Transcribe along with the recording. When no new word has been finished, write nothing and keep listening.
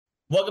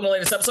Welcome to the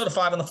latest episode of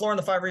 5 on the Floor on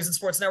the 5 Reasons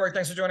Sports Network.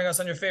 Thanks for joining us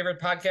on your favorite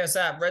podcast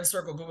app, Red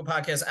Circle, Google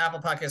Podcasts, Apple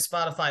Podcasts,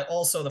 Spotify.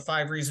 Also, the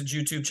 5 Reasons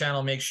YouTube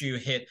channel. Make sure you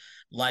hit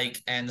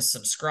like and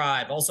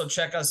subscribe. Also,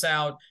 check us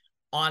out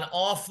on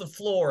Off the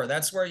Floor.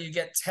 That's where you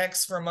get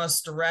texts from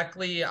us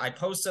directly. I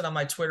posted on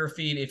my Twitter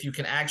feed if you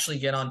can actually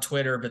get on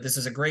Twitter, but this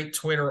is a great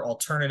Twitter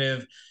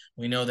alternative.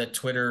 We know that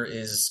Twitter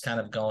is kind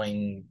of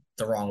going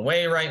the wrong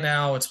way right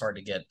now. It's hard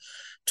to get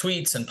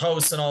tweets and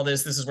posts and all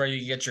this. This is where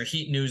you get your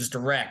Heat news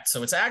direct.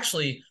 So it's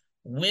actually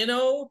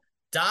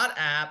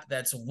winnow.app.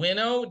 That's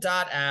winnow.app/off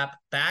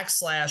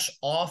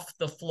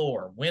the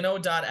floor.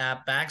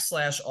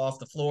 Winnow.app/off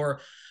the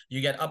floor. You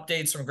get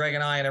updates from Greg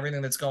and I and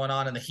everything that's going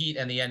on in the Heat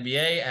and the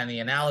NBA and the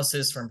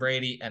analysis from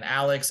Brady and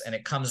Alex, and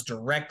it comes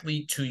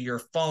directly to your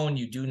phone.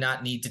 You do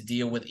not need to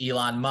deal with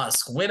Elon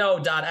Musk.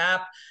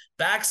 Winnow.app/off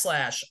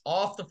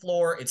the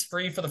floor. It's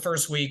free for the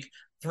first week,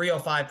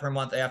 $3.05 per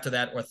month after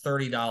that, or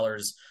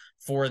 $30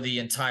 for the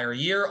entire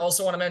year.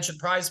 Also want to mention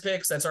Prize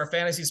Picks. That's our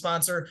fantasy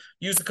sponsor.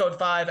 Use the code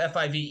 5,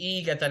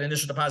 F-I-V-E, get that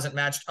initial deposit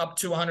matched up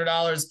to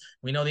 $100.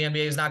 We know the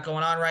NBA is not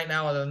going on right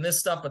now other than this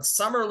stuff, but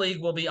Summer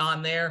League will be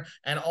on there.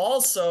 And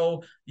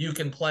also you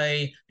can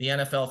play the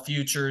NFL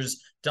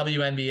futures,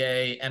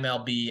 WNBA,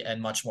 MLB,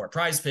 and much more.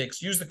 Prize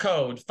Picks. Use the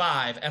code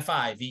 5,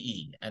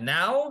 F-I-V-E. And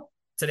now,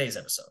 today's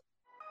episode.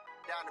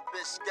 Down the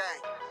bitch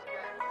gang.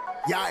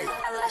 Yikes.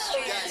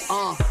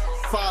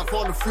 5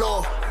 on the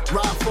floor,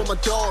 ride for my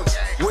dogs.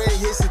 Where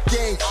here's the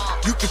thing,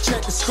 you can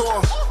check the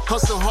score.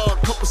 Hustle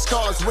hard, couple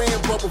scars,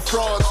 wearing bubble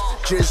frauds.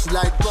 Just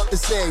like Butler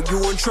said,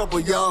 you in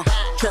trouble, y'all.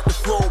 Kept the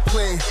floor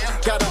playing,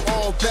 got it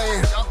all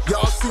banned.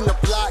 Y'all seen the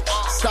block,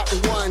 stop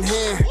with one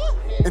hand.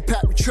 And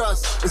Pat we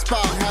trust, it's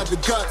power, have the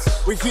guts.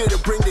 We're here to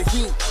bring the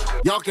heat,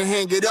 y'all can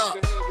hang it up.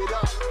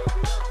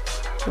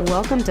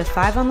 Welcome to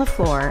 5 on the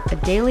Floor, a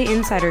daily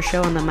insider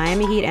show on the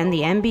Miami Heat and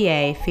the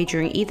NBA,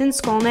 featuring Ethan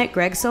Skolnick,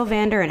 Greg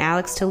Sylvander, and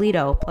Alex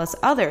Toledo, plus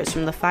others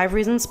from the 5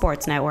 Reasons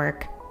Sports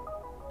Network.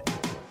 All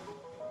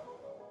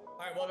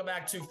right, welcome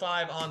back to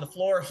 5 on the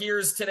Floor.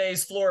 Here's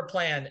today's floor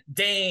plan.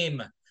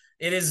 Dame.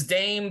 It is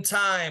Dame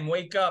time.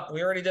 Wake up.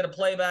 We already did a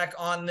playback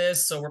on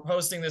this, so we're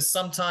posting this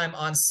sometime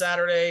on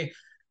Saturday.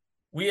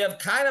 We have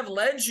kind of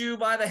led you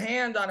by the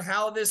hand on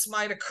how this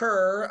might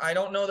occur. I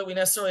don't know that we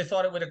necessarily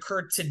thought it would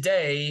occur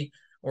today,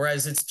 or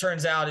as it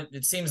turns out,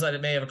 it seems like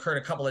it may have occurred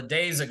a couple of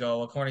days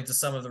ago, according to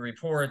some of the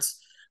reports.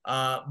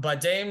 But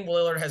Dame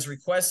Lillard has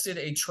requested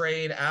a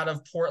trade out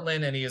of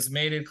Portland, and he has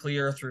made it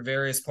clear through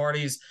various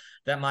parties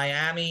that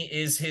Miami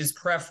is his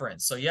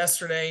preference. So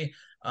yesterday,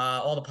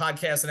 all the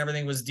podcasts and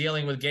everything was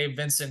dealing with Gabe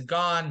Vincent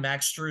gone.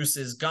 Max Strus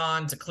is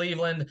gone to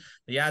Cleveland.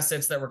 The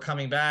assets that were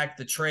coming back,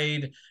 the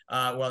trade,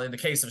 well, in the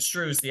case of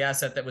Strus, the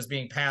asset that was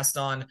being passed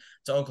on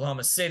to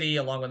Oklahoma City,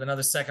 along with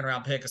another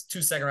second-round pick,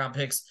 2 second-round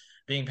picks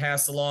being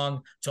passed along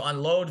to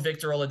unload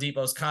Victor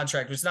Oladipo's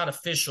contract, which is not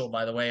official,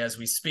 by the way, as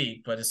we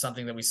speak, but it's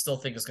something that we still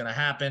think is going to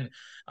happen.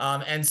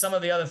 And some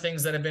of the other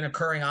things that have been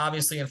occurring,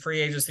 obviously, in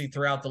free agency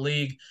throughout the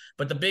league.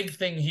 But the big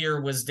thing here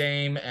was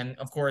Dame, and,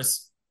 of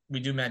course, we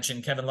do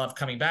mention Kevin Love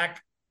coming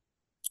back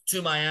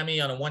to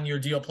Miami on a 1-year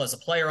deal plus a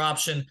player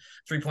option,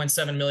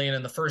 $3.7 million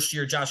in the first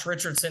year. Josh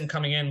Richardson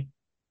coming in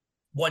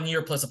 1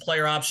 year plus a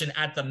player option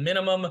at the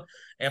minimum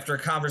after a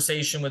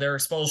conversation with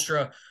Eric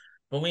Spoelstra.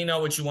 But we know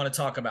what you want to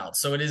talk about.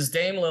 So it is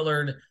Dame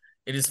Lillard.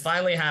 It is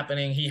finally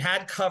happening. He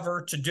had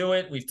cover to do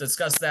it. We've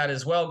discussed that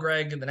as well,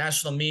 Greg. The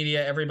national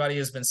media, everybody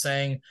has been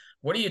saying,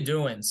 what are you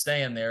doing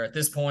staying there at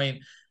this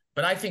point?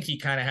 But I think he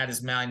kind of had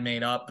his mind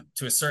made up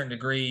to a certain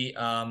degree.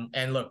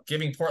 And look,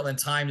 giving Portland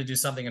time to do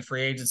something in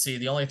free agency,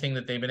 the only thing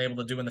that they've been able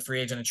to do in the free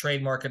agent and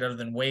trade market other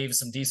than waive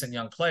some decent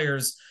young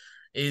players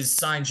is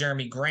sign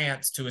Jeremy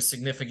Grant to a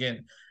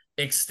significant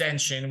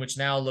extension, which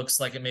now looks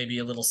like it may be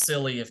a little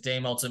silly if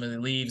Dame ultimately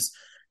leaves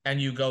and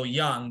you go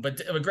young.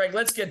 But Greg,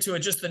 let's get to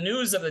it. Just the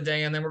news of the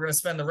day, and then we're going to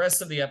spend the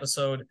rest of the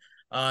episode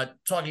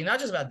talking not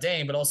just about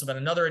Dame, but also about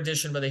another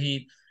addition by the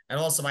Heat, and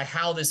also by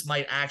how this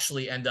might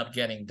actually end up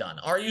getting done.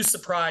 Are you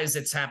surprised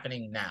it's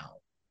happening now?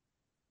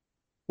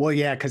 Well,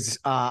 yeah, because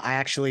I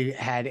actually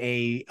had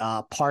a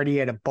party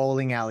at a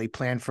bowling alley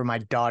planned for my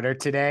daughter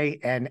today.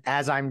 And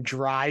as I'm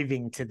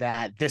driving to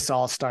that, this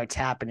all starts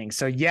happening.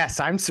 So, yes,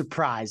 I'm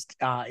surprised.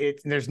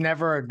 There's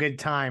never a good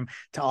time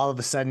to all of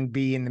a sudden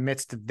be in the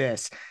midst of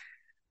this.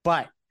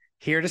 But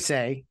here to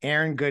say,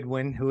 Aaron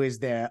Goodwin, who is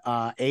the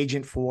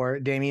agent for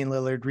Damian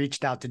Lillard,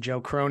 reached out to Joe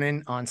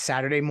Cronin on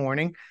Saturday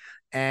morning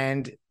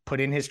and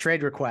put in his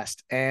trade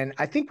request. And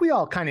I think we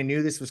all kind of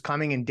knew this was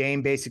coming, and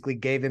Dame basically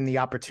gave him the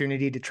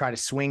opportunity to try to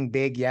swing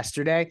big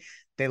yesterday.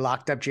 They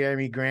locked up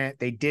Jeremy Grant.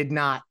 They did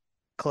not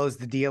close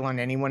the deal on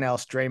anyone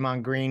else.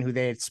 Draymond Green, who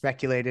they had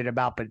speculated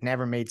about but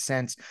never made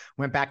sense,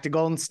 went back to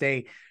Golden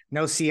State.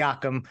 No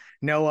Siakam,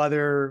 no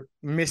other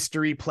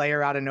mystery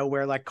player out of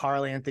nowhere like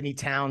Karl Anthony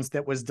Towns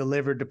that was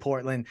delivered to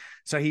Portland.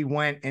 So he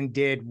went and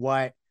did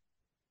what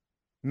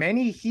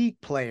many Heat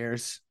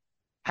players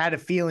had a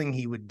feeling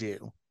he would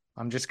do.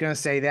 I'm just going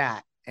to say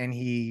that. And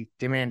he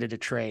demanded a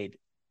trade.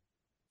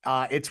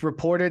 It's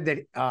reported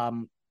that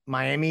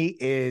Miami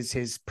is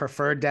his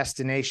preferred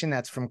destination.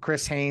 That's from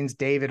Chris Haynes,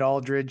 David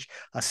Aldridge,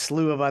 a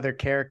slew of other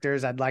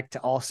characters. I'd like to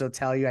also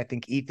tell you, I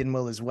think Ethan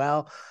will as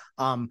well.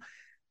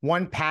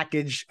 One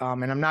package,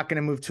 and I'm not going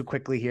to move too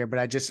quickly here, but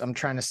I'm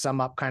trying to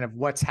sum up kind of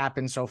what's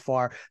happened so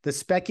far. The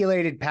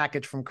speculated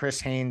package from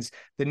Chris Haynes,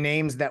 the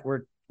names that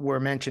were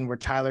mentioned were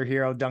Tyler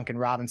Hero, Duncan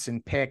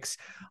Robinson picks.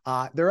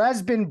 There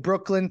has been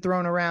Brooklyn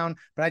thrown around,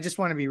 but I just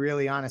want to be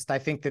really honest. I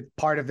think that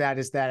part of that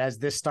is that as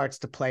this starts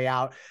to play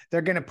out,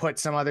 they're going to put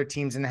some other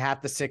teams in the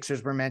hat. The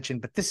Sixers were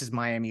mentioned, but this is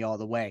Miami all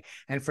the way.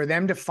 And for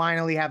them to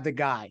finally have the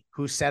guy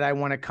who said, I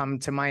want to come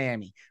to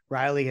Miami,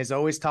 Riley has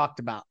always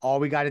talked about, all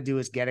we got to do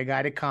is get a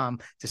guy to come,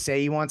 to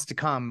say he wants to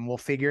come, and we'll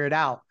figure it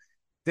out.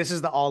 This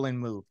is the all-in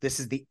move. This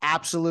is the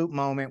absolute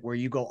moment where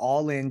you go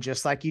all in,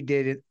 just like you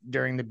did it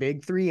during the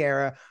Big Three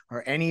era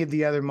or any of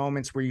the other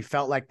moments where you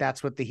felt like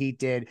that's what the Heat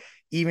did,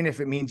 even if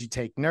it means you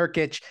take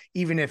Nurkic,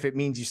 even if it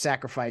means you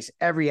sacrifice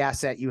every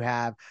asset you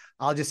have.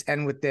 I'll just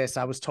end with this.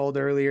 I was told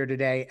earlier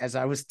today, as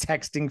I was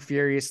texting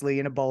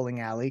furiously in a bowling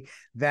alley,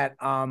 that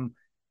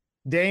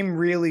Dame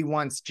really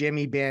wants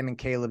Jimmy, Bam, and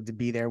Caleb to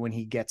be there when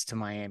he gets to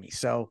Miami.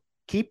 So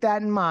keep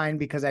that in mind,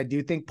 because I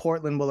do think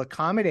Portland will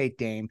accommodate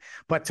Dame,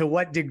 but to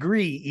what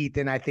degree,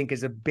 Ethan, I think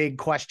is a big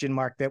question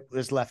mark that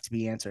was left to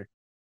be answered.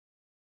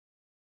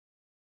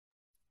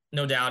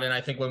 No doubt. And I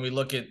think when we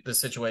look at the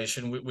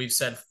situation, we've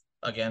said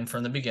again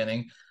from the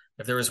beginning,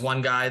 if there was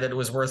one guy that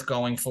was worth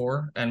going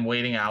for and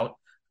waiting out,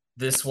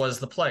 this was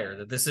the player.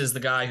 That this is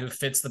the guy who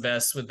fits the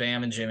best with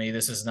Bam and Jimmy.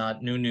 This is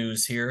not new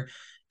news here,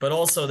 but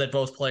also that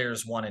both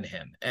players wanted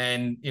him.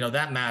 And,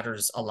 that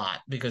matters a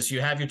lot, because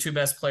you have your two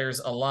best players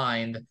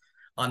aligned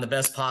on the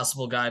best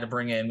possible guy to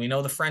bring in. We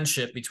know the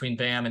friendship between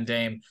Bam and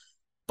Dame,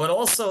 but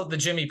also the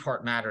Jimmy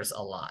part matters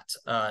a lot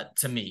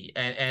to me.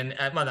 And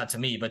well, not to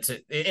me, but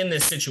in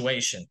this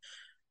situation,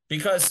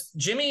 because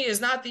Jimmy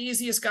is not the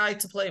easiest guy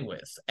to play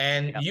with.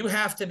 And you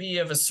have to be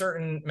of a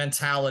certain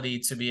mentality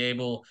to be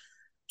able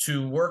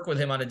to work with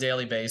him on a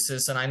daily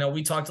basis. And I know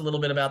we talked a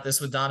little bit about this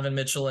with Donovan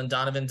Mitchell, and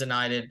Donovan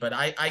denied it, but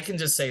I can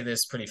just say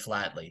this pretty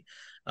flatly.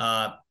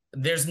 I've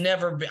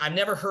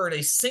never heard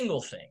a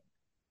single thing.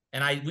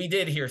 And we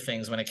did hear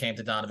things when it came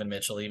to Donovan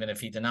Mitchell, even if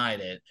he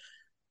denied it.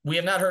 We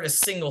have not heard a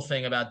single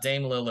thing about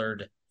Dame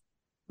Lillard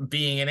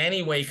being in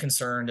any way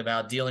concerned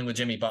about dealing with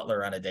Jimmy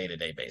Butler on a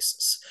day-to-day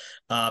basis.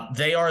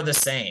 They are the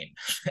same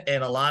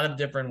in a lot of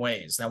different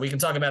ways. Now, we can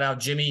talk about how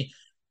Jimmy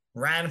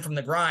ran from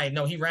the grind.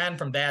 No, he ran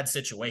from bad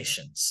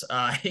situations.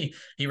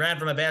 He ran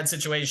from a bad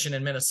situation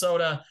in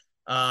Minnesota,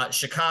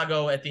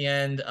 Chicago at the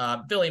end.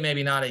 Philly,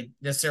 maybe not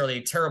necessarily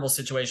a terrible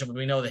situation, but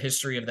we know the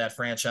history of that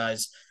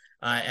franchise.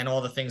 And all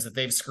the things that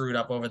they've screwed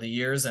up over the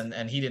years,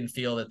 and he didn't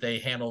feel that they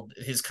handled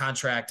his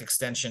contract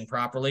extension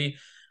properly.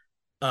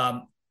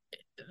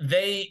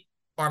 They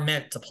are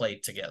meant to play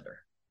together.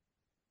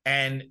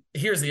 And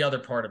here's the other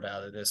part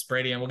about this,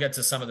 Brady, and we'll get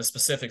to some of the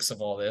specifics of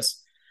all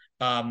this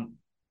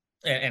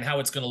and how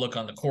it's going to look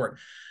on the court.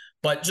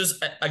 But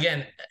just,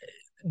 again,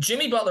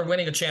 Jimmy Butler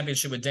winning a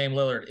championship with Dame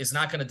Lillard is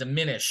not going to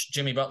diminish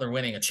Jimmy Butler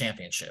winning a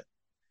championship.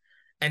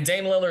 And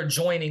Dame Lillard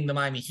joining the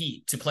Miami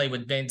Heat to play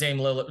with Dame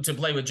Lillard, to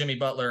play with Jimmy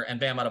Butler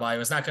and Bam Adebayo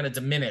is not going to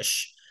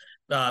diminish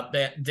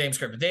Dame's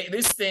career.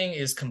 This thing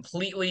is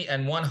completely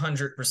and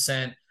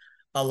 100%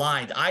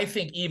 aligned. I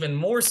think even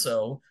more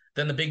so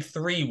than the Big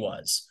Three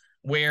was,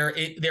 where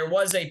there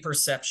was a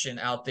perception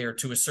out there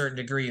to a certain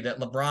degree that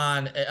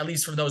LeBron, at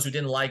least for those who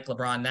didn't like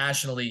LeBron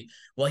nationally,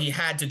 well, he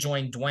had to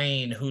join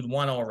Dwayne, who'd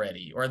won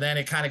already. Or then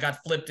it kind of got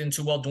flipped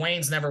into, well,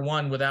 Dwayne's never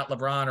won without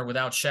LeBron or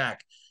without Shaq.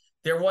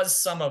 There was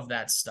some of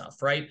that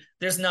stuff, right?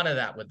 There's none of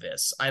that with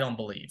this, I don't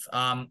believe.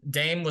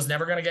 Dame was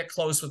never going to get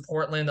close with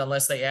Portland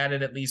unless they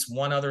added at least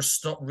one other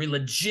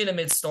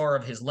legitimate star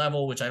of his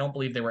level, which I don't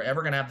believe they were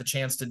ever going to have the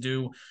chance to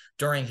do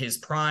during his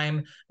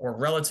prime or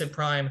relative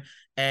prime.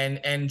 And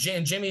in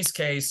Jimmy's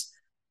case,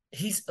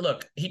 he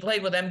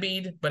played with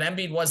Embiid, but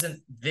Embiid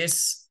wasn't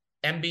this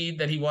Embiid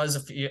that he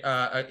was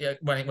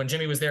when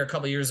Jimmy was there a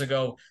couple of years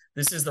ago.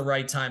 This is the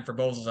right time for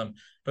both of them.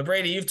 But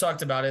Brady, you've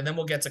talked about it, and then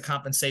we'll get to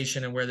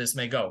compensation and where this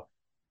may go.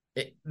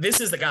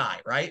 This is the guy,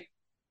 right?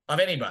 Of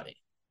anybody.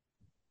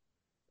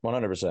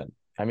 100%.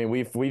 I mean,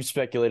 we've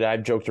speculated.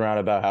 I've joked around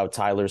about how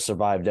Tyler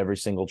survived every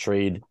single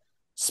trade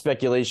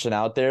speculation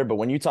out there. But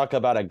when you talk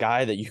about a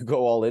guy that you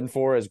go all in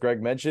for, as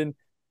Greg mentioned,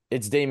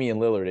 it's Damian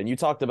Lillard. And you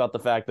talked about the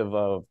fact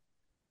of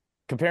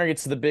comparing it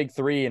to the Big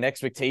Three and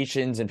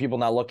expectations and people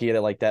not looking at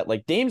it like that.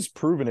 Like, Dame's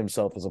proven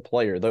himself as a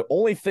player. The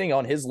only thing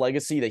on his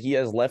legacy that he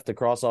has left to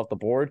cross off the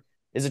board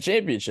is a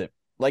championship.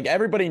 Like,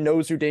 everybody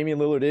knows who Damian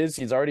Lillard is.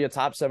 He's already a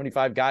top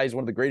 75 guy. He's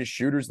one of the greatest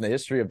shooters in the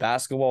history of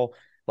basketball.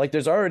 Like,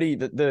 there's already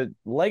the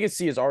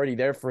legacy is already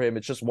there for him.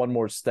 It's just one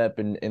more step.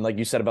 And like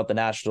you said about the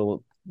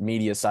national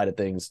media side of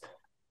things,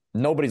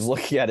 nobody's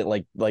looking at it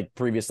like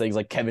previous things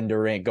like Kevin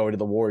Durant going to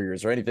the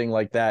Warriors or anything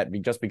like that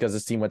just because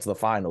his team went to the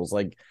finals.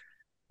 Like,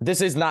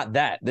 this is not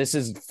that. This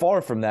is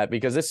far from that,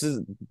 because this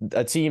is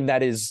a team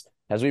that is,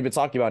 as we've been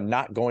talking about,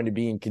 not going to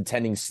be in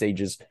contending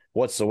stages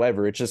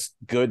whatsoever. It's just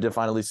good to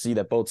finally see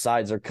that both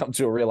sides are come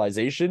to a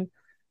realization.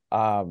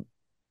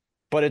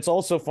 But it's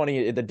also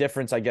funny. The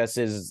difference, I guess,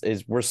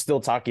 is we're still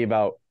talking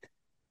about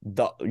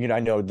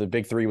I know the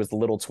big three was the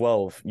little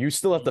 12. You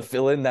still have to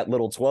fill in that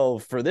little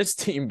 12 for this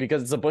team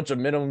because it's a bunch of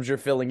minimums you're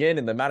filling in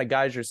and the amount of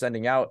guys you're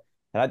sending out.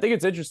 And I think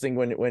it's interesting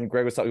when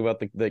Greg was talking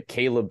about the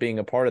Caleb being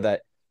a part of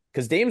that,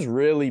 because Dame's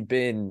really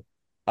been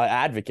an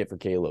advocate for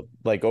Caleb,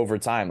 like over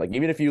time. Like,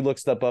 even if you look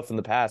stuff up from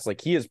the past, like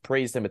he has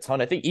praised him a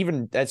ton. I think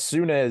even as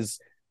soon as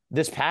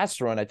this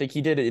past run, I think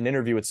he did an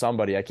interview with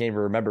somebody, I can't even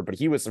remember, but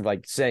he was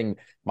like saying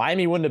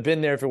Miami wouldn't have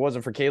been there if it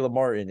wasn't for Caleb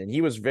Martin. And he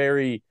was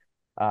very,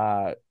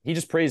 he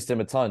just praised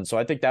him a ton. So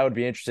I think that would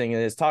be interesting.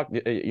 And his talk,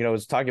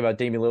 is talking about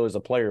Damian Lillard as a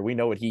player. We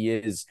know what he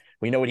is.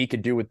 We know what he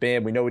could do with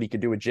Bam. We know what he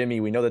could do with Jimmy.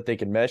 We know that they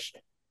can mesh.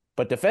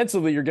 But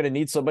defensively, you're going to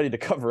need somebody to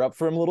cover up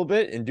for him a little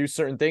bit and do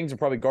certain things and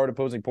probably guard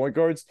opposing point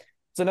guards.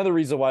 It's another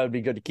reason why it would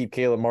be good to keep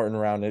Caleb Martin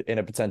around in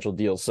a potential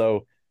deal.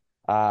 So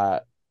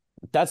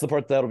that's the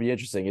part that'll be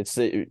interesting.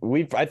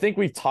 I think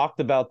we've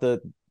talked about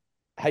the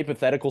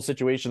hypothetical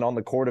situation on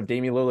the court of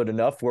Damian Lillard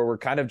enough where we're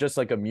kind of just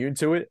like immune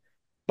to it.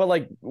 But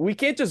like, we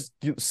can't just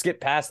skip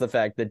past the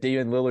fact that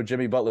Damian Lillard,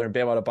 Jimmy Butler, and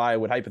Bam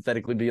Adebayo would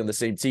hypothetically be on the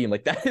same team.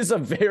 Like, that is a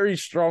very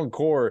strong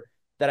core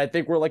that I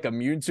think we're like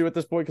immune to at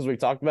this point because we've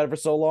talked about it for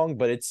so long.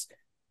 But it's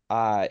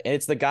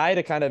the guy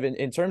to kind of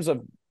in terms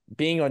of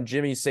being on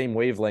Jimmy's same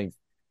wavelength,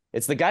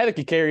 it's the guy that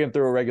could carry him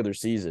through a regular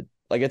season.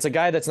 Like, it's a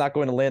guy that's not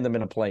going to land them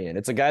in a play-in.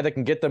 It's a guy that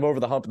can get them over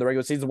the hump in the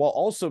regular season while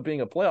also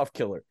being a playoff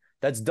killer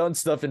that's done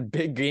stuff in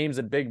big games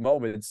and big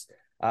moments.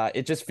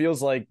 It just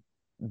feels like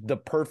the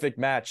perfect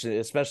match,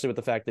 especially with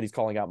the fact that he's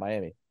calling out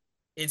Miami.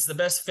 It's the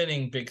best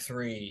fitting big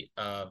three,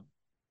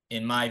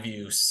 in my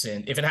view,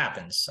 if it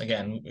happens.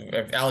 Again,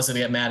 Alex will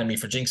get mad at me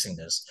for jinxing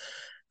this,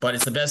 but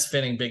it's the best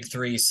fitting big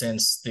three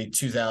since the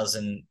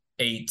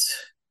 2008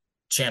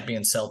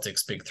 champion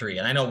Celtics big three.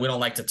 And I know we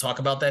don't like to talk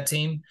about that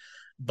team,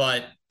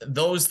 but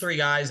those three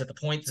guys at the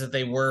point that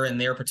they were in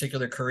their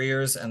particular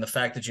careers, and the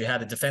fact that you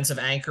had a defensive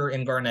anchor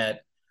in Garnett,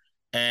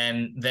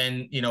 and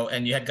then,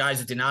 and you had guys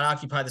who did not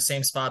occupy the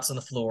same spots on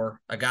the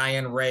floor, a guy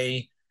in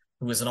Ray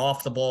who was an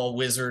off the ball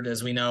wizard,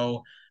 as we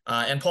know,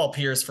 and Paul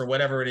Pierce, for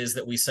whatever it is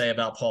that we say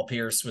about Paul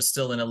Pierce, was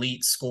still an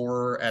elite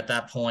scorer at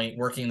that point,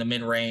 working the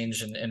mid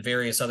range and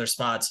various other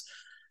spots.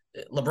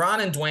 LeBron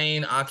and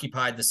Dwayne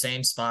occupied the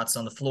same spots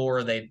on the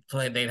floor. They'd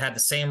had the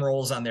same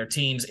roles on their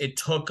teams. It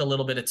took a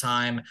little bit of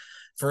time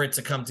for it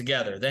to come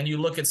together. Then you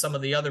look at some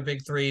of the other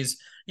big threes.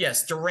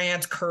 Yes,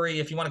 Durant, Curry,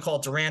 if you want to call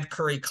it Durant,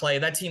 Curry, Clay,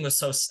 that team was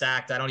so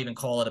stacked. I don't even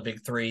call it a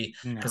big three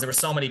because there were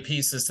so many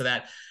pieces to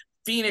that.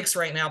 Phoenix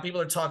right now, people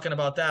are talking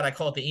about that. I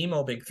call it the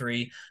emo big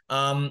three,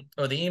 or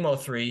the emo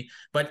three.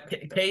 But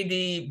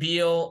KD,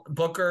 Beal,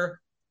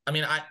 Booker,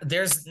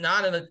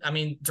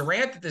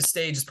 Durant at this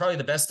stage is probably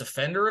the best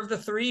defender of the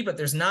three, but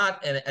there's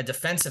not a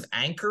defensive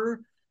anchor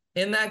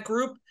in that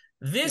group.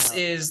 This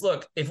is,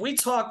 look, if we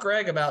talk,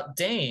 Greg, about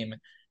Dame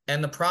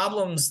and the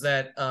problems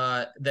that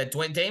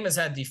Dame has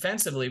had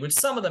defensively, which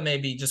some of them may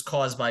be just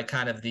caused by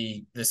kind of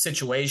the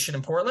situation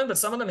in Portland, but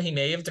some of them he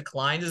may have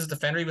declined as a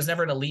defender. He was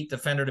never an elite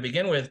defender to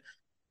begin with.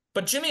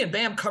 But Jimmy and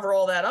Bam cover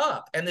all that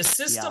up, and the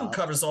system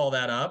covers all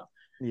that up.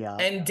 Yeah.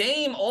 And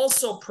Dame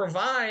also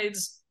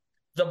provides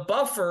the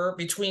buffer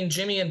between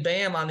Jimmy and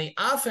Bam on the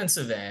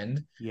offensive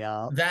end.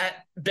 Yeah.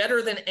 That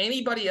better than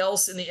anybody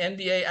else in the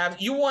NBA.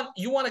 You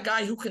want a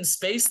guy who can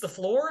space the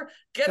floor?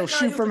 Get a guy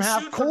shoot who from can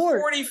half shoot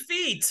court. from 40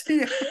 feet.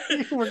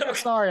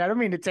 Sorry, I don't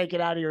mean to take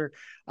it out of your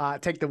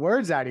take the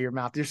words out of your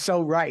mouth. You're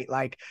so right.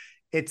 Like,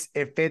 it's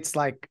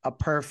like a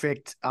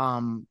perfect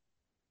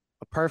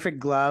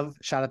glove.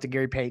 Shout out to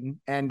Gary Payton.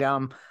 And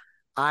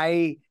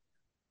I'm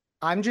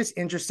just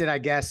interested, I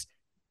guess,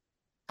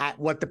 at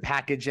what the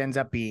package ends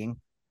up being,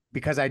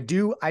 because I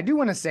do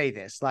want to say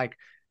this, like,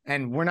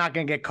 and we're not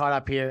going to get caught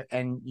up here,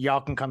 and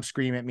y'all can come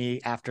scream at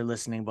me after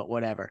listening, but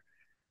whatever.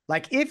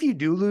 Like, if you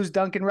do lose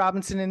Duncan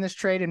Robinson in this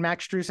trade and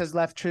Max Strus has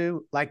left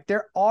too, like,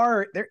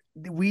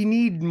 we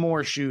need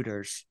more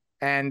shooters.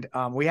 And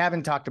we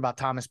haven't talked about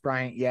Thomas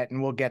Bryant yet,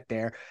 and we'll get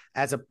there,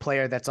 as a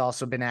player that's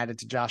also been added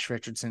to Josh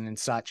Richardson and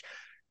such.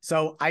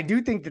 So I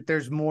do think that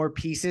there's more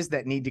pieces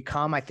that need to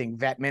come. I think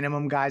vet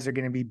minimum guys are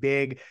going to be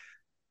big,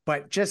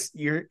 but just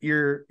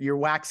you're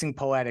waxing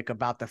poetic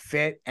about the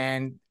fit.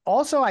 And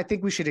also, I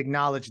think we should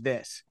acknowledge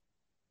this.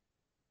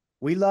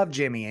 We love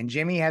Jimmy, and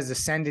Jimmy has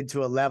ascended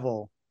to a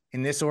level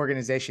in this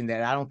organization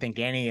that I don't think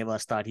any of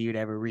us thought he would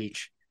ever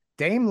reach.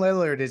 Dame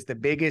Lillard is the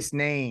biggest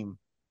name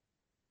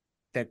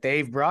that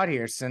they've brought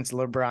here since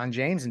LeBron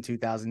James in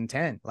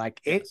 2010. Like,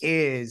 it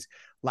is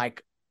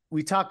like,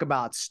 we talk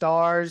about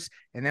stars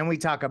and then we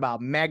talk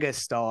about mega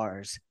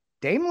stars.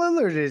 Dame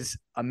Lillard is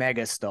a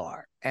mega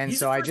star. And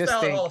so I just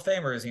think Hall of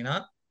Famer, is he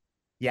not?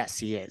 Yes,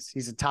 he is.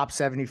 He's a top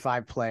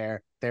 75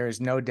 player. There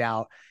is no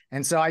doubt.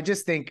 And so I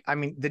just think, I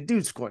mean, the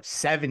dude scored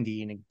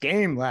 70 in a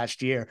game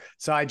last year.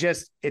 So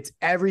it's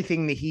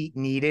everything the Heat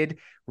needed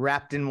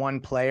wrapped in one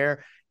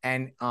player.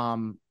 And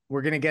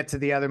we're going to get to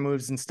the other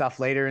moves and stuff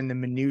later in the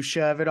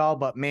minutia of it all.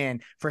 But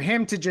man, for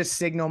him to just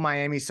signal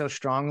Miami so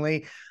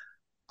strongly,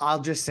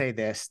 I'll just say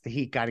this: the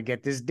Heat got to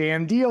get this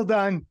damn deal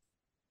done.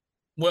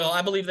 Well,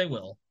 I believe they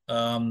will.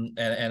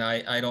 And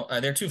I don't,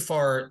 they're too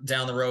far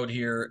down the road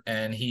here.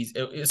 And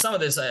some of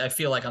this, I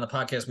feel like on the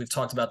podcast, we've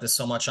talked about this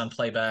so much on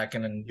playback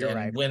and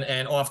right. when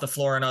and off the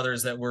floor and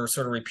others that we're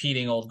sort of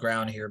repeating old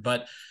ground here.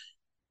 But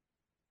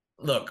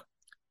look,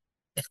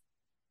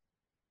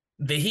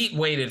 the Heat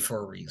waited for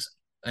a reason.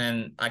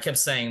 And I kept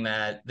saying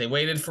that they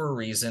waited for a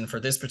reason for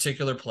this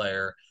particular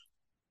player.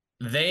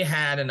 They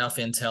had enough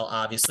intel,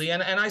 obviously.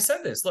 And I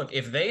said this, look,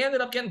 if they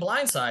ended up getting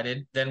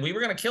blindsided, then we were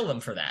going to kill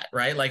them for that,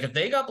 right? Like if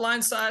they got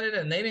blindsided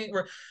and they didn't,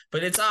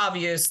 but it's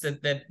obvious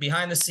that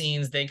behind the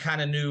scenes, they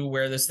kind of knew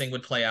where this thing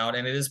would play out.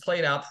 And it has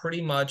played out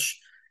pretty much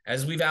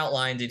as we've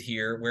outlined it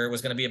here, where it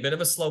was going to be a bit of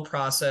a slow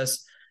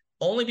process,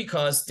 only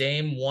because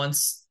Dame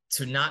wants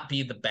to not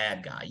be the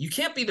bad guy. You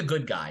can't be the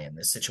good guy in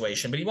this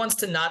situation, but he wants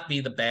to not be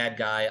the bad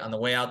guy on the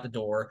way out the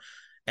door.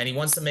 And he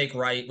wants to make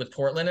right with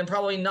Portland, and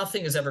probably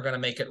nothing is ever going to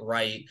make it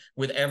right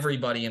with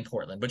everybody in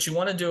Portland. But you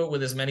want to do it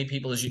with as many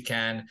people as you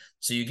can,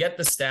 so you get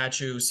the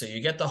statue, so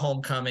you get the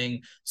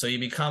homecoming, so you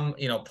become,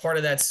 part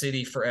of that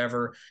city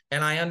forever.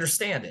 And I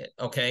understand it,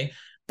 okay?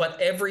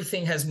 But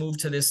everything has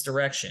moved to this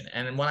direction.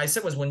 And what I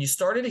said was, when you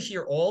started to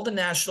hear all the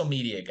national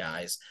media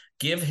guys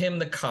give him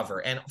the cover,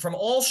 and from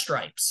all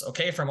stripes,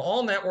 okay, from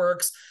all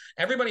networks,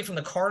 everybody from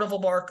the carnival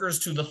barkers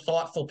to the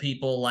thoughtful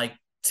people like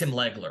Tim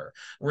Legler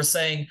were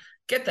saying,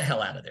 get the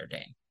hell out of there,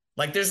 Dame.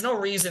 Like, there's no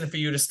reason for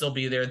you to still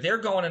be there. They're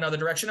going another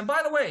direction. And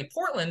by the way,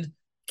 Portland,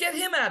 get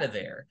him out of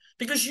there,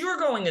 because you're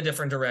going a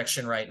different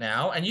direction right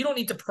now, and you don't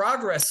need to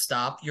progress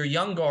stop your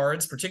young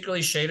guards,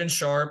 particularly Shaedon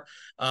Sharpe,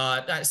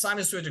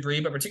 Simons to a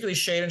degree, but particularly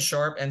Shaedon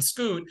Sharpe and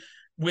Scoot,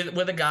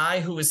 with a guy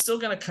who is still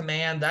going to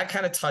command that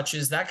kind of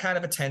touches, that kind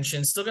of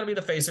attention, still going to be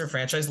the face of your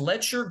franchise.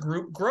 Let your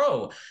group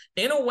grow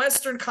in a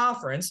Western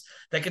Conference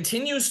that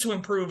continues to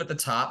improve at the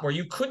top, where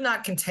you could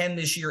not contend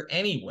this year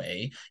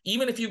anyway,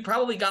 even if you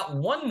probably got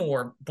one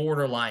more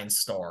borderline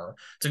star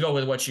to go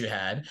with what you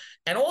had.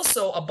 And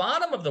also a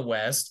bottom of the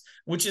West,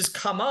 which has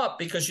come up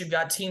because you've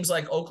got teams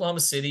like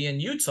Oklahoma City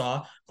and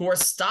Utah who are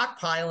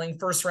stockpiling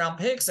first-round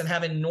picks and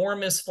have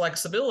enormous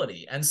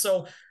flexibility. And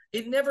so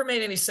it never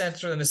made any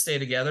sense for them to stay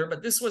together,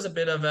 but this was a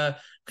bit of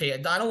okay,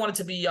 I don't want it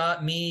to be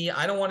me.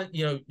 I don't want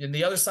it, and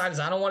the other side is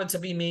I don't want it to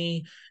be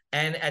me.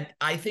 And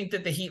I think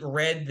that the Heat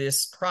read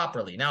this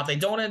properly. Now, if they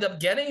don't end up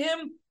getting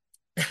him,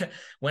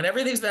 when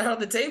everything's been on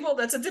the table,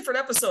 that's a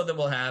different episode that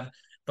we'll have.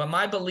 But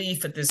my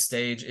belief at this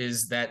stage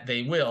is that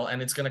they will,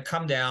 and it's going to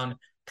come down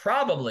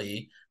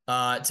probably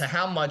to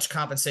how much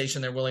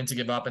compensation they're willing to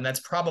give up. And that's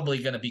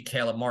probably going to be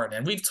Caleb Martin.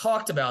 And we've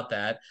talked about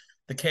that,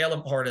 the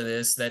Caleb part of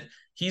this, that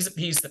he's a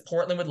piece that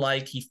Portland would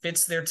like. He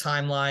fits their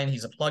timeline.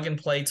 He's a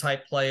plug-and-play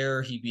type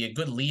player. He'd be a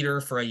good leader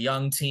for a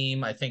young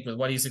team, I think, with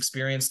what he's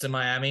experienced in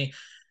Miami.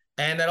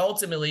 And that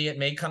ultimately it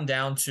may come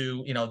down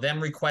to, them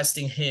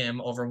requesting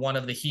him over one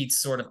of the Heat's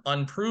sort of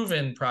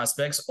unproven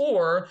prospects,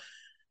 or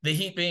the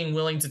Heat being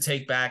willing to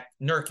take back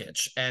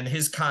Nurkic and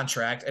his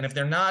contract. And if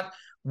they're not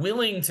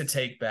willing to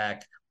take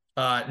back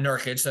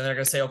Nurkic, then they're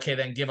going to say, okay,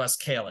 then give us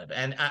Caleb.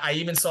 And I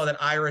even saw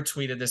that Ira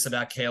tweeted this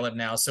about Caleb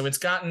now. So it's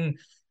gotten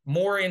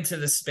more into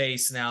the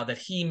space now that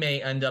he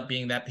may end up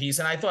being that piece.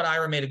 And I thought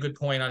Ira made a good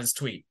point on his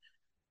tweet.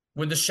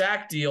 With the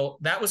Shaq deal,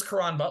 that was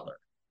Caron Butler.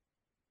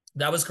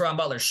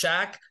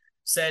 Shaq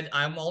said,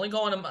 I'm only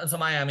going to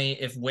Miami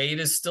if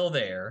Wade is still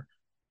there.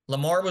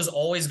 Lamar was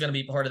always going to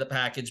be part of the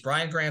package.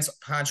 Brian Grant's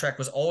contract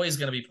was always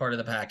going to be part of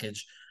the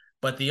package.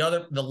 But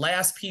the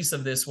last piece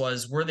of this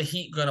was, were the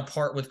Heat going to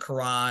part with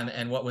Caron,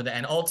 and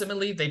and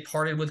ultimately they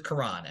parted with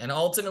Caron. And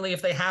ultimately,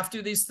 if they have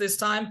to this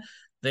time,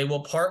 they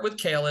will part with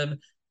Caleb.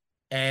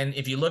 And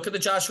if you look at the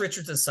Josh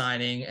Richardson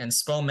signing and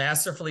Spo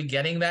masterfully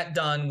getting that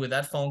done with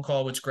that phone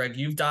call, which, Greg,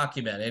 you've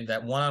documented,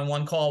 that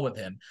one-on-one call with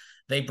him,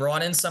 they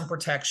brought in some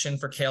protection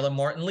for Caleb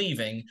Martin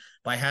leaving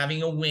by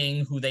having a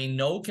wing who they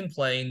know can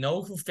play,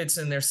 know who fits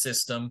in their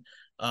system,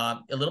 a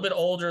little bit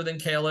older than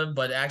Caleb,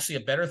 but actually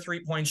a better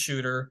three-point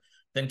shooter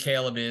than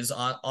Caleb is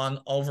on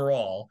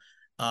overall.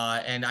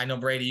 And I know,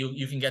 Brady,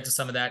 you can get to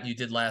some of that you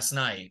did last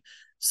night.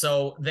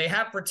 So they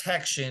have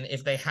protection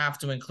if they have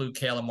to include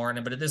Caleb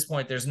Martin. But at this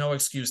point, there's no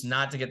excuse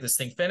not to get this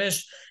thing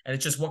finished. And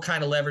it's just, what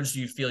kind of leverage do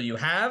you feel you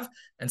have?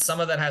 And some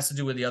of that has to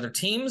do with the other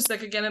teams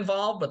that could get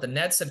involved. But the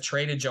Nets have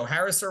traded Joe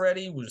Harris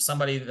already, who's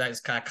somebody that's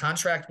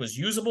contract was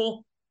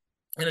usable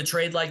in a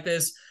trade like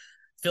this.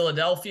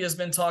 Philadelphia has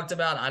been talked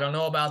about. I don't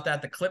know about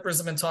that. The Clippers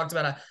have been talked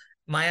about.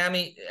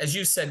 Miami, as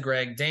you said,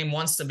 Greg, Dame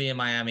wants to be in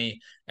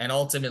Miami. And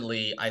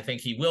ultimately, I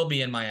think he will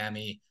be in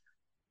Miami.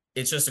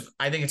 I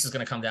think it's just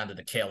going to come down to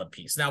the Caleb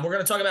piece. Now, we're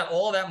going to talk about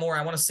all of that more.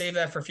 I want to save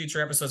that for future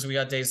episodes. We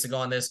got days to go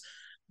on this.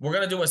 We're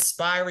going to do a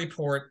spy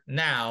report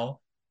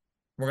now.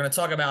 We're going to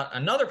talk about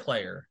another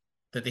player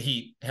that the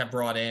Heat have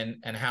brought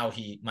in and how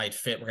he might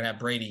fit. We're going to have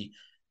Brady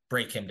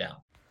break him down.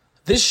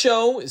 This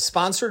show is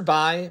sponsored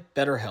by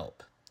BetterHelp.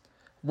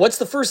 What's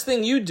the first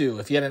thing you do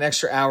if you had an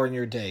extra hour in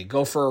your day?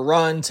 Go for a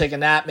run, take a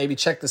nap, maybe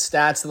check the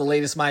stats of the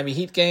latest Miami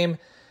Heat game?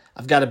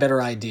 I've got a better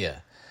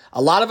idea.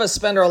 A lot of us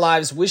spend our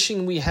lives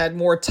wishing we had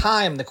more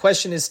time. The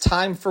question is,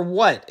 time for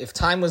what? If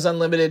time was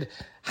unlimited,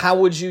 How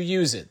would you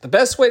use it? The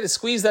best way to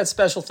squeeze that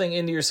special thing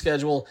into your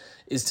schedule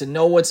is to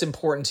know what's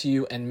important to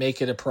you and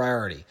make it a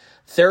priority.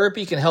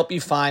 Therapy can help you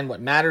find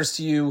what matters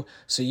to you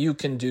so you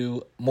can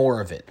do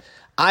more of it.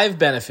 I've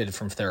benefited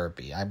from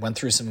therapy. I went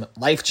through some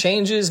life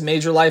changes,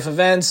 major life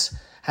events,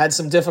 had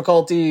some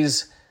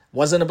difficulties,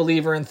 wasn't a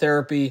believer in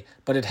therapy,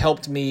 but it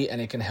helped me and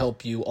it can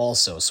help you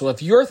also. So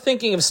if you're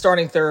thinking of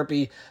starting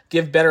therapy,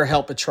 give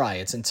BetterHelp a try.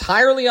 It's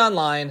entirely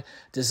online,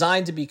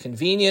 designed to be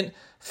convenient,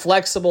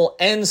 flexible,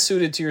 and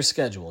suited to your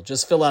schedule.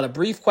 Just fill out a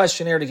brief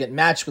questionnaire to get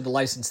matched with a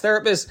licensed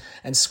therapist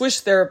and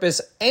switch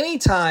therapists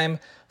anytime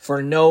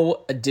for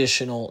no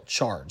additional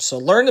charge. So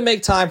learn to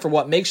make time for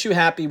what makes you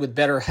happy with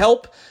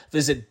BetterHelp.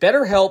 Visit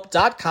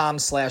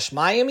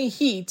betterhelp.com/Miami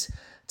Heat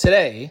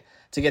today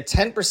to get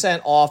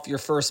 10% off your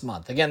first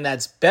month. Again,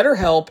 that's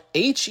BetterHelp,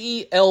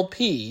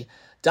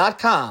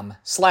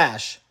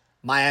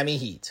 HELP.com/Miami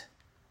Heat.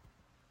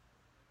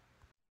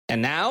 And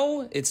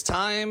now it's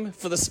time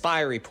for the Spy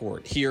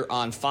Report here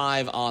on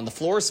 5 on the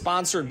Floor,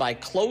 sponsored by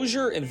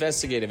Closure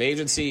Investigative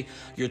Agency,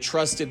 your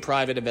trusted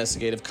private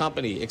investigative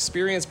company.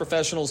 Experienced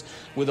professionals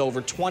with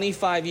over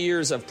 25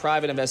 years of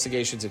private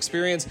investigations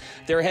experience.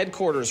 Their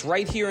headquarters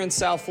right here in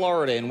South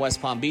Florida in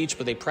West Palm Beach,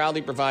 but they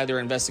proudly provide their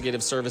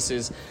investigative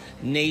services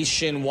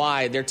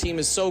nationwide. Their team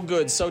is so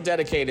good, so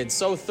dedicated,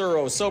 so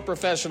thorough, so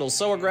professional,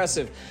 so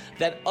aggressive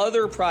that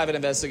other private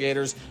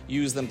investigators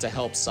use them to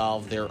help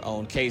solve their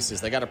own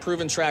cases. They got a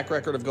proven track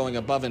record of going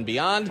above and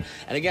beyond.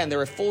 And again,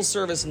 they're a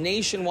full-service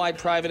nationwide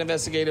private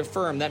investigative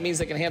firm. That means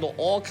they can handle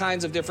all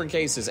kinds of different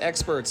cases.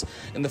 Experts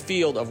in the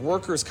field of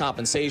workers'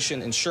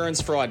 compensation, insurance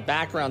fraud,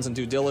 backgrounds and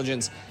due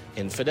diligence,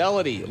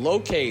 infidelity,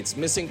 locates,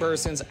 missing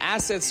persons,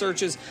 asset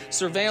searches,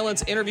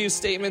 surveillance, interview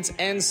statements,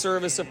 and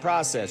service of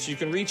process. You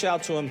can reach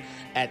out to them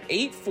at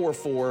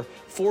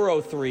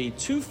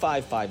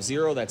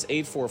 844-403-2550. That's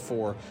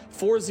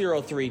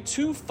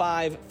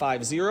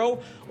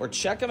 844-403-2550. Or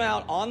check them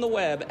out on the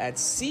web at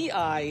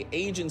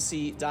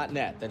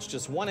ciagency.net. That's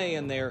just one A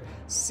in there,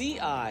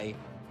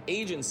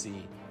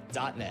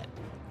 ciagency.net.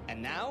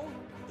 And now,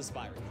 the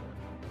Spy Report.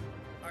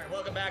 All right,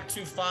 welcome back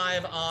to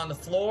 5 on the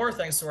Floor.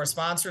 Thanks to our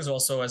sponsors.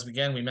 Also, as we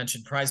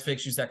mentioned Prize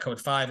Picks, use that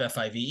code 5,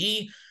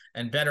 F-I-V-E,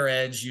 and Better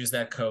Edge, use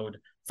that code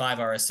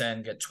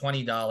 5RSN, get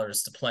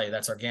 $20 to play.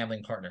 That's our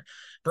gambling partner.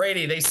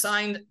 Brady, they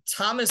signed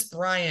Thomas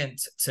Bryant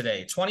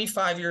today,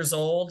 25 years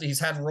old. He's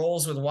had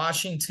roles with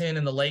Washington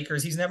and the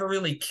Lakers. He's never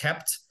really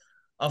kept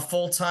a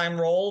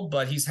full-time role,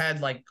 but he's had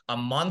like a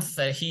month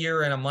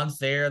here and a month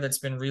there that's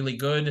been really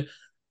good.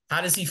 How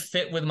does he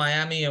fit with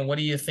Miami, and what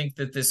do you think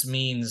that this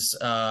means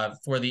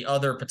for the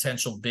other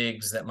potential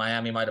bigs that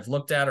Miami might have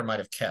looked at or might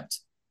have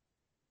kept?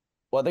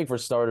 Well, I think for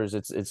starters,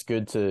 it's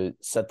good to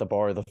set the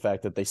bar of the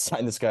fact that they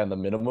signed this guy on the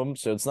minimum.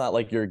 So it's not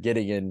like you're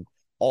getting an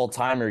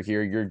all-timer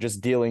here. You're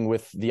just dealing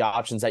with the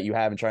options that you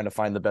have and trying to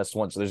find the best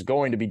one. So there's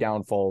going to be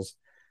downfalls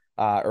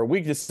or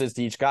weaknesses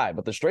to each guy.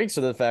 But the strengths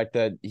are the fact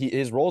that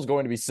his role is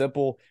going to be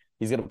simple.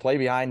 He's going to play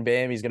behind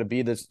Bam. He's going to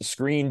be this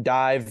screen,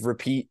 dive,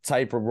 repeat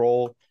type of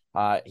role.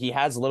 He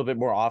has a little bit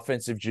more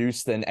offensive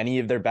juice than any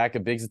of their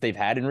backup bigs that they've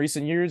had in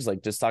recent years.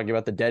 Like just talking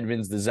about the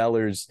Dedmons, the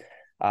Zellers,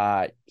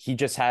 he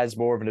just has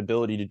more of an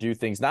ability to do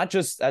things, not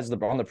just as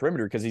on the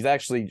perimeter, because he's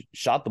actually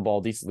shot the ball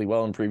decently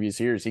well in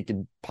previous years. He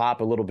could pop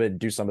a little bit and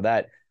do some of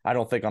that. I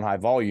don't think on high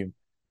volume,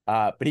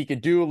 but he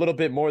could do a little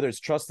bit more. There's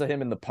trust to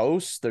him in the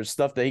post. There's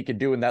stuff that he could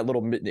do in that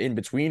little in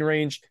between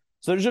range.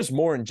 So there's just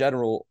more in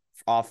general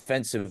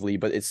offensively,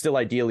 but it's still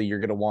ideally you're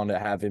going to want to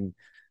have him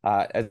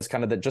as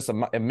kind of just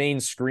a main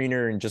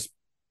screener and just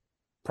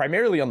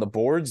primarily on the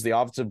boards, the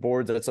offensive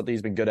boards. That's something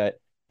he's been good at.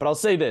 But I'll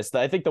say this,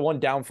 that I think the one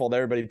downfall that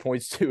everybody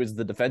points to is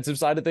the defensive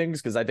side of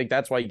things, because I think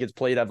that's why he gets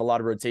played, have a lot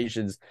of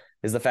rotations,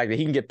 is the fact that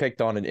he can get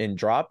picked on and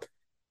drop.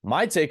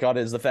 My take on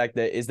it is the fact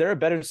that, is there a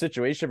better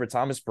situation for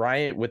Thomas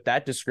Bryant with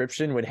that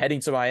description when heading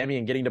to Miami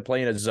and getting to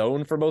play in a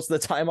zone for most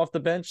of the time off the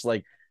bench?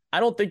 Like,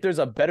 I don't think there's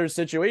a better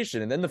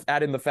situation. And then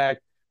add in the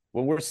fact,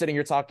 when we're sitting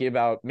here talking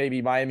about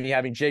maybe Miami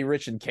having Jay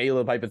Rich and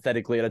Caleb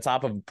hypothetically at the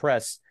top of a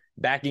press,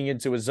 backing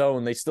into a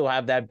zone, they still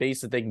have that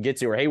base that they can get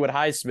to, or Haywood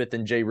Highsmith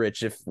and Jay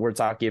Rich, if we're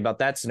talking about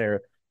that scenario,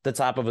 the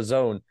top of a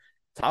zone.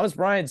 Thomas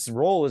Bryant's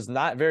role is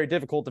not very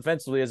difficult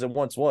defensively as it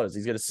once was.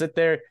 He's going to sit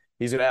there.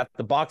 He's going to have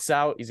to box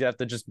out. He's going to have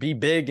to just be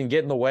big and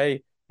get in the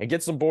way and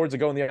get some boards and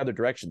go in the other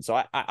direction.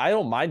 So I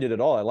don't mind it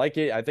at all. I like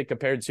it. I think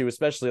compared to,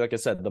 especially, like I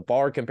said, the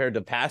bar compared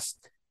to past,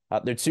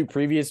 their two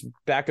previous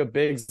backup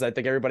bigs, I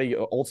think everybody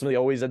ultimately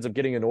always ends up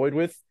getting annoyed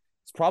with.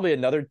 It's probably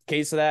another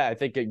case of that. I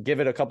think give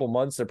it a couple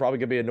months, they're probably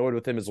going to be annoyed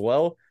with him as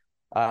well.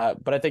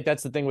 But I think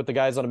that's the thing with the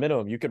guys on a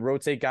minimum. You could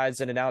rotate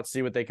guys in and out,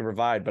 see what they can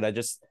provide. But it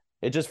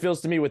just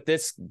feels to me with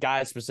this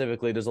guy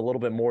specifically, there's a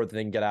little bit more that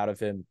they can get out of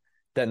him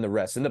than the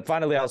rest. And then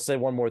finally, I'll say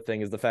one more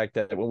thing is the fact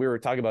that when we were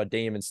talking about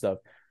Dame and stuff,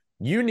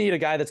 you need a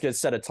guy that's going to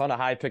set a ton of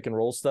high pick and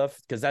roll stuff,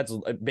 because that's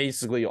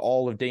basically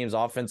all of Dame's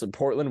offense in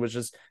Portland was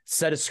just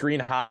set a screen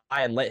high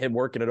and let him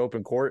work in an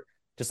open court.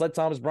 Just let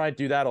Thomas Bryant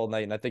do that all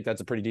night, and I think that's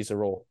a pretty decent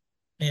role.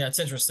 Yeah, it's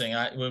interesting.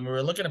 When we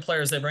were looking at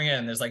players they bring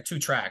in, there's like two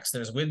tracks.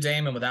 There's with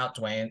Dame and without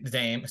Dame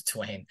and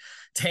Dwayne.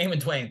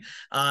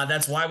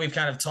 That's why we've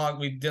kind of talked.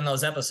 We've done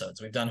those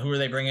episodes. We've done who are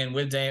they bringing in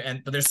with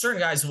Dame, but there's certain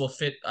guys who will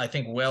fit, I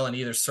think, well in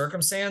either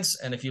circumstance.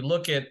 And if you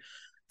look at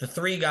the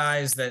three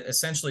guys that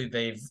essentially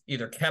they've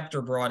either kept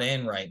or brought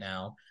in right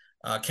now,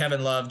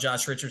 Kevin Love,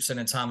 Josh Richardson,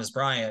 and Thomas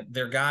Bryant,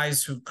 they're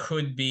guys who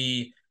could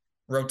be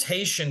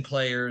rotation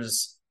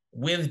players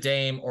with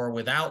Dame or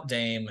without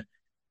Dame,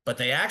 but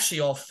they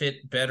actually all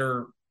fit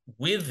better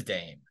with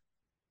Dame,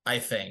 I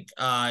think.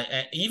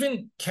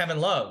 Even Kevin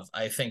Love,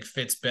 I think,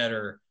 fits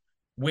better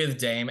with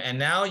Dame. And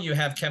now you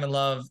have Kevin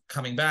Love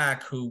coming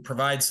back, who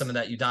provides some of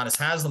that Udonis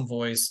Haslem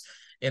voice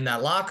in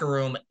that locker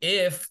room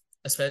if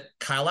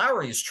Kyle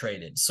Lowry is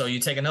traded. So you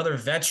take another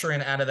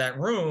veteran out of that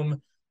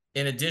room,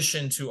 in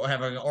addition to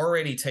having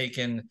already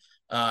taken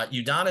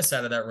Udonis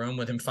out of that room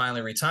with him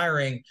finally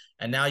retiring.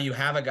 And now you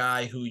have a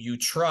guy who you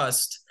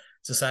trust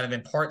to kind of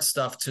impart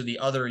stuff to the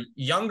other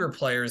younger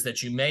players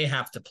that you may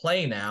have to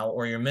play now,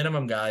 or your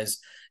minimum guys,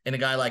 in a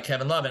guy like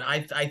Kevin Love. And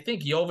I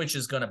think Jovic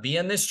is going to be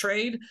in this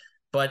trade,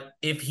 but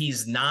if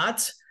he's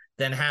not,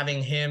 then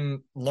having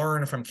him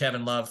learn from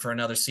Kevin Love for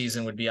another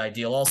season would be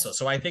ideal also.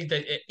 So I think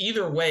that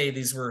either way,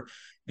 these were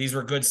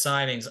good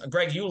signings.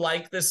 Greg, you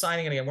like this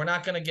signing? And again, we're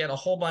not going to get a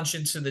whole bunch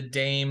into the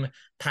Dame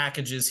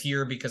packages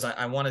here because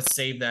I want to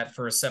save that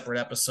for a separate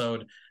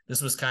episode.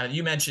 This was kind of,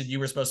 you mentioned you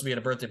were supposed to be at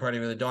a birthday party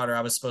with a daughter.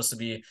 I was supposed to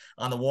be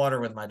on the water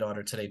with my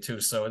daughter today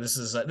too. So this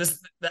is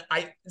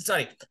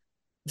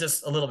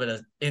just a little bit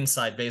of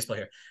inside baseball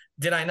here.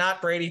 Did I not,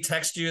 Brady,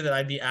 text you that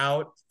I'd be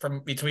out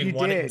from between You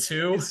 1 did. and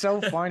 2? It's so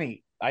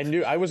funny. I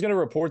knew I was going to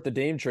report the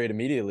Dame trade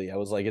immediately. I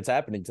was like, it's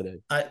happening today.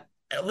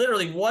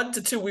 Literally 1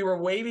 to 2. We were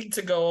waiting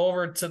to go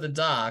over to the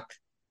dock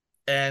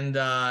and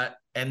to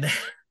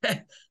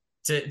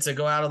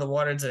go out on the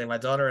water today, my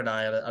daughter and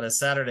I, on a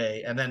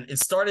Saturday. And then it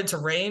started to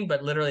rain,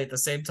 but literally at the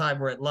same time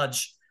we're at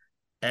lunch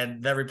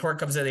and that report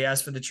comes in, they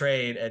asked for the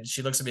trade, and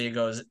she looks at me and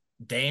goes,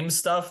 Dame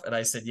stuff? And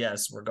I said,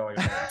 yes, we're going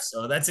home.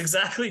 So that's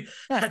exactly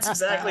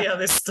how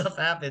this stuff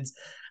happens.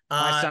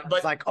 My son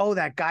was like, oh,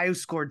 that guy who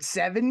scored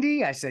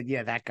 70? I said,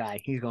 yeah, that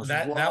guy. He goes,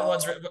 that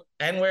one's,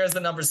 and where's the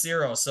number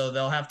 0? So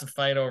they'll have to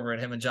fight over it,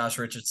 him and Josh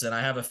Richardson.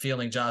 I have a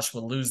feeling Josh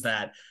will lose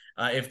that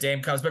if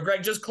Dame comes. But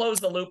Greg, just close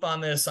the loop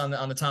on this, on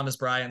the Thomas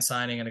Bryant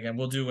signing. And again,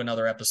 we'll do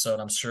another episode,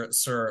 I'm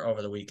sure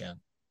over the weekend.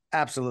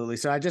 Absolutely.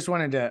 So I just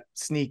wanted to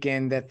sneak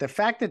in that the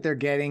fact that they're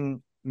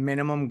getting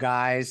minimum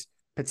guys,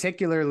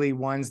 particularly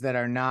ones that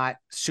are not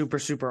super,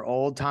 super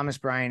old, Thomas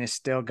Bryant has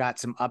still got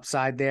some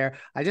upside there.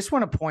 I just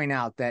want to point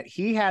out that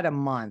he had a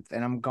month,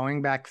 and I'm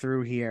going back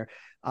through here.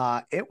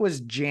 It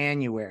was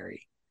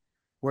January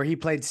where he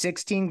played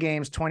 16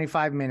 games,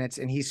 25 minutes,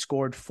 and he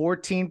scored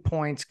 14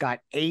 points, got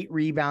 8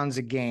 rebounds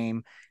a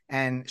game,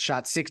 and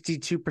shot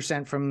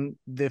 62% from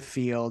the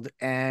field.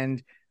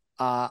 And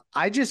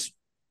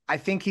I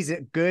think he's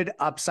a good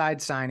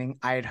upside signing.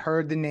 I had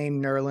heard the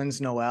name Nerlens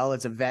Noel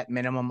as a vet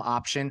minimum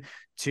option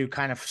to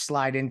kind of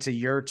slide into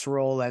Yurt's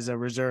role as a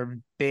reserve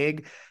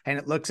big. And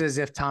it looks as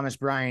if Thomas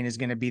Bryant is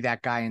going to be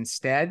that guy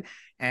instead.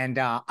 And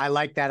I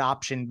like that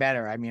option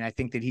better. I mean, I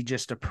think that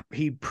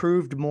he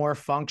proved more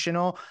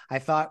functional. I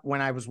thought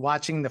when I was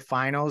watching the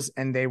finals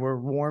and they were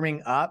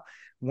warming up,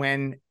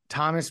 when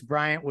Thomas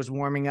Bryant was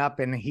warming up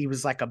and he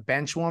was like a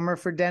bench warmer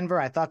for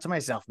Denver, I thought to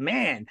myself,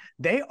 man,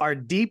 they are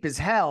deep as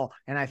hell.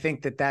 And I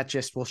think that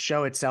just will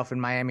show itself in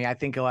Miami. I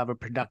think he'll have a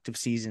productive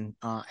season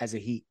as a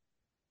Heat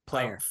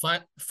player.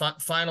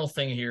 Final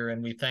thing here,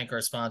 and we thank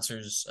our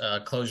sponsors,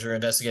 Closure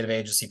Investigative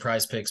Agency,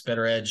 Prize Picks,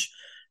 Better Edge,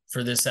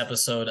 for this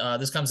episode.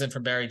 This comes in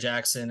from Barry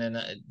Jackson, and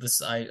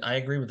I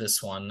agree with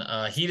this one.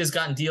 Heat has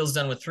gotten deals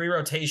done with 3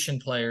 rotation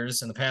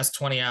players in the past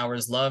 20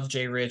 hours, Love,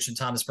 Jay Rich, and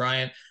Thomas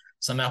Bryant.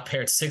 Somehow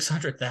paired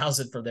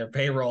 $600,000 from their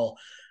payroll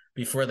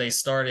before they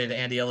started.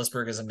 Andy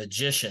Ellisberg is a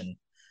magician.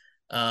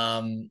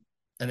 And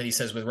then he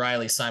says with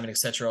Riley, Simon,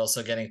 etc.,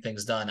 also getting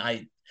things done.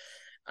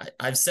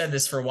 I've said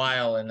this for a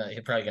while, and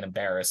he'll probably get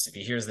embarrassed if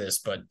he hears this,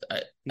 but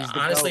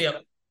honestly,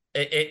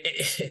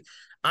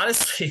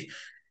 honestly,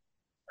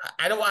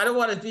 I don't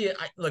want to be.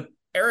 Look,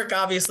 Eric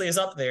obviously is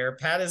up there.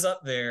 Pat is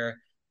up there.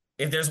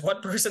 If there's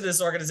one person in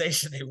this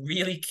organization they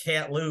really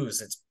can't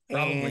lose, it's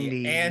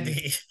probably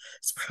Andy.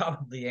 It's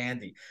probably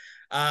Andy.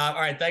 All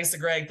right. Thanks to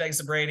Greg. Thanks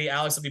to Brady.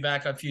 Alex will be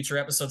back on future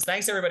episodes.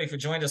 Thanks everybody for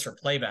joining us for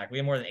Playback. We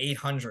have more than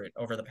 800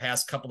 over the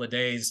past couple of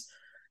days.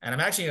 And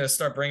I'm actually going to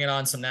start bringing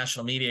on some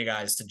national media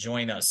guys to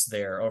join us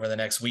there over the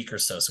next week or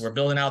so. So we're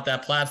building out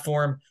that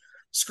platform.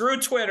 Screw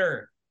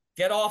Twitter.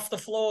 Get off the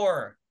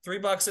floor.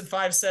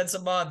 $3.05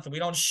 a month. We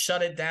don't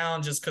shut it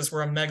down just because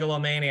we're a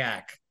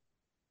megalomaniac.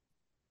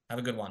 Have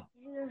a good one.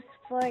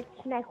 Sports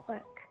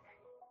Network.